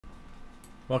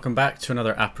Welcome back to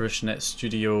another ApparitionNET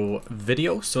Studio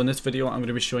video. So in this video I'm going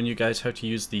to be showing you guys how to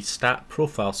use the stat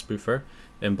profile spoofer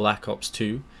in Black Ops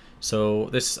 2. So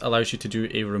this allows you to do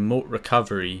a remote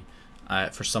recovery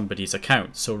for somebody's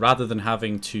account. So rather than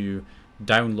having to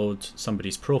download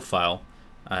somebody's profile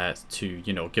to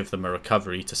give them a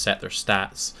recovery to set their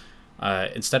stats,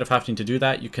 instead of having to do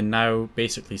that, you can now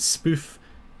basically spoof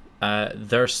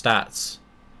their stats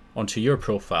onto your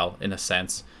profile in a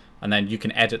sense. And then you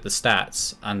can edit the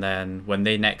stats, and then when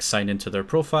they next sign into their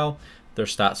profile, their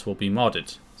stats will be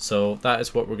modded. So that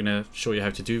is what we're going to show you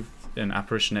how to do in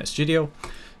ApparitionNET Studio.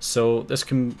 So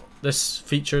this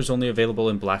feature is only available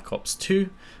in Black Ops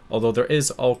 2, although there is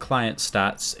all client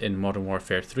stats in Modern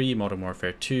Warfare 3, Modern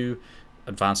Warfare 2,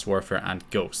 Advanced Warfare, and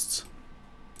Ghosts.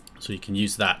 So you can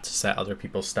use that to set other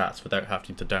people's stats without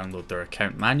having to download their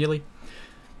account manually.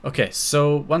 Okay,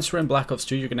 so once we're in Black Ops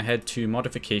 2, you're going to head to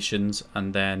Modifications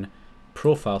and then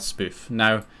Profile Spoof.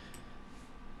 Now,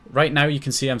 right now you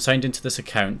can see I'm signed into this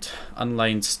account,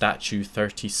 Unlined Statue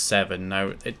 37.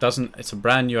 Now, it's a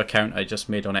brand new account I just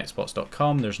made on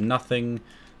Xbox.com. There's nothing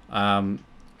on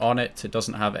it. It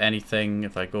doesn't have anything.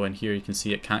 If I go in here, you can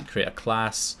see it can't create a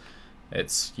class.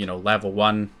 It's, level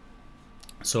 1.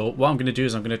 So what I'm going to do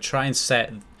is I'm going to try and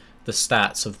set the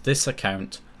stats of this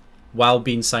account while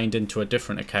being signed into a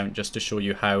different account, just to show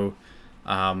you how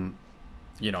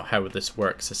how this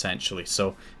works essentially.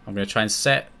 So I'm going to try and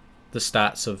set the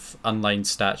stats of Unlined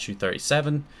Statue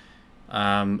 37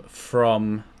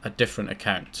 from a different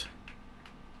account,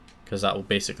 because that will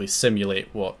basically simulate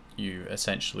what you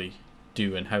essentially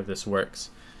do and how this works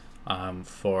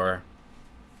for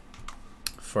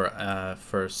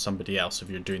somebody else, if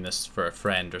you're doing this for a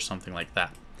friend or something like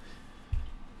that.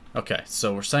 Okay,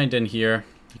 so we're signed in here.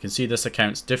 You can see this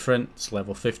account's different. It's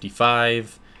level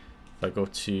 55. If I go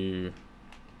to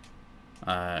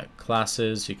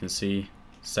classes, you can see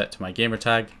set to my gamer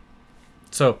tag.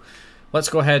 So let's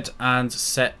go ahead and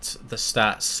set the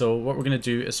stats. So what we're going to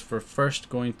do is we're first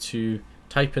going to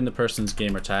type in the person's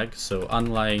gamer tag. So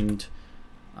Unlined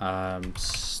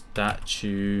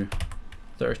Statue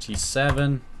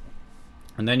 37.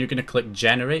 And then you're going to click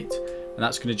Generate. And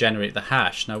that's going to generate the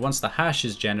hash. Now once the hash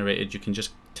is generated, you can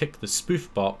just tick the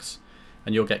spoof box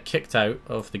and you'll get kicked out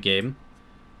of the game,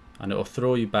 and it will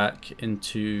throw you back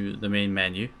into the main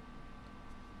menu.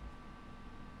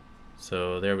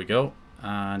 So there we go,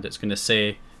 and it's going to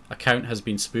say account has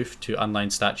been spoofed to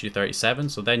Unlined Statue 37.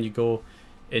 So then you go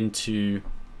into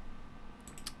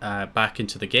back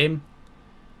into the game,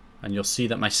 and you'll see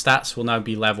that my stats will now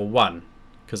be level 1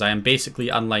 because I am basically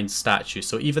Unlined Statue.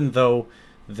 So even though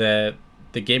the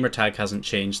gamer tag hasn't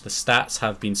changed, the stats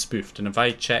have been spoofed. And if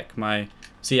I check my...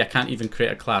 See, I can't even create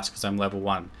a class because I'm level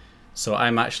 1. So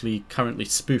I'm actually currently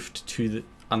spoofed to the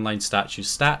Unlined Statue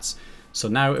stats. So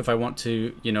now if I want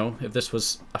to, if this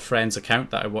was a friend's account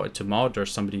that I wanted to mod, or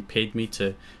somebody paid me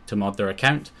to mod their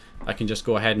account, I can just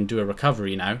go ahead and do a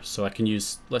recovery now. So I can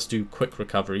use, let's do quick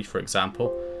recovery, for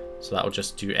example. So that'll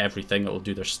just do everything. It'll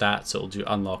do their stats, it'll do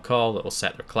unlock all, it'll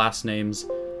set their class names.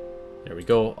 There we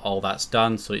go, all that's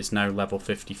done. So it's now level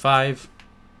 55.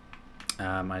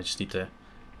 I just need to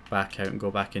back out and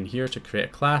go back in here to create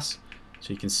a class.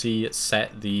 So you can see it's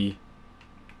set the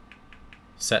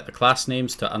class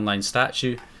names to Unlined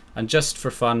Statue. And just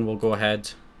for fun, we'll go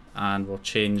ahead and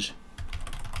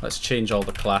let's change all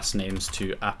the class names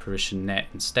to ApparitionNET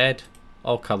instead.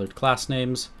 All colored class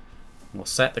names. We'll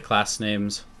set the class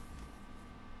names.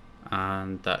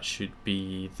 And that should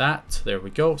be that. There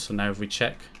we go. So now if we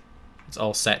check, it's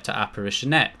all set to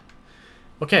ApparitionNET.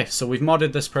 Okay, so we've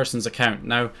modded this person's account.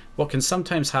 Now, what can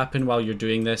sometimes happen while you're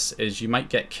doing this is you might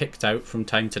get kicked out from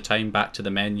time to time back to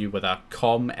the menu with a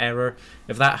COM error.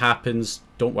 If that happens,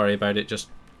 don't worry about it. Just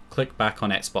click back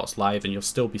on Xbox Live and you'll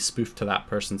still be spoofed to that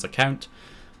person's account.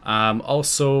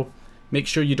 Also, make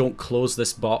sure you don't close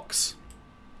this box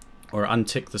or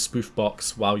untick the spoof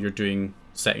box while you're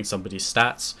setting somebody's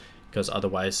stats, because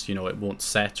otherwise, it won't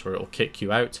set or it'll kick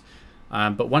you out.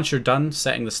 But once you're done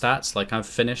setting the stats, like I've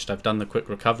finished, I've done the quick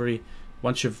recovery.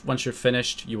 Once you're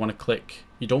finished, you want to click.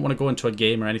 You don't want to go into a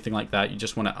game or anything like that. You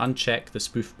just want to uncheck the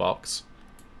spoof box,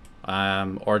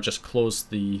 or just close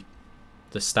the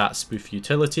stat spoof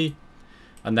utility.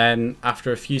 And then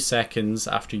after a few seconds,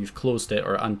 after you've closed it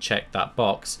or unchecked that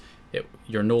box,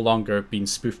 you're no longer being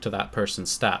spoofed to that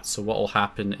person's stats. So what will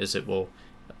happen is it will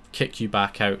kick you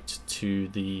back out to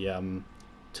the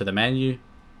menu.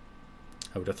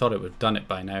 I would have thought it would have done it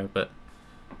by now, but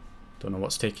don't know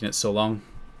what's taking it so long.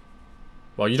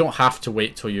 Well, you don't have to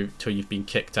wait till you've been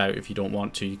kicked out if you don't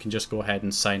want to. You can just go ahead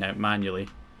and sign out manually.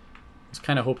 I was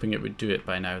kind of hoping it would do it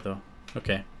by now, though.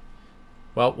 Okay.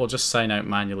 Well, we'll just sign out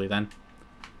manually then.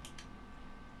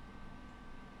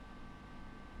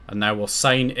 And now we'll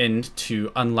sign in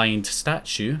to unlined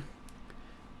statue.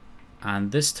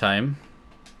 And this time,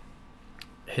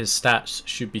 his stats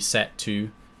should be set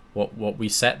to what we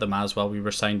set them as while we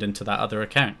were signed into that other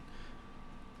account.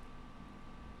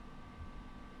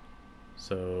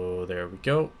 So there we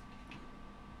go.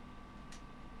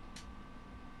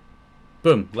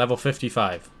 Boom, level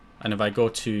 55. And if I go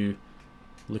to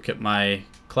look at my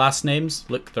class names,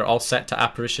 look, they're all set to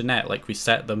ApparitionNET like we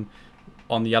set them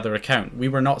on the other account. We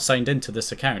were not signed into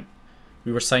this account.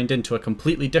 We were signed into a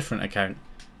completely different account,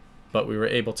 but we were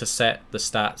able to set the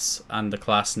stats and the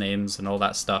class names and all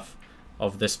that stuff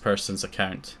of this person's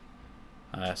account.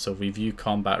 So we view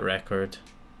combat record.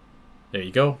 There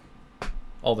you go.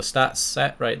 All the stats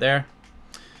set right there.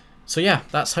 So yeah,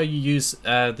 that's how you use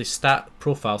the stat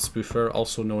profile spoofer,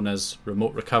 also known as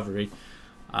remote recovery,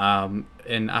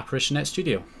 in ApparitionNET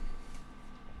Studio.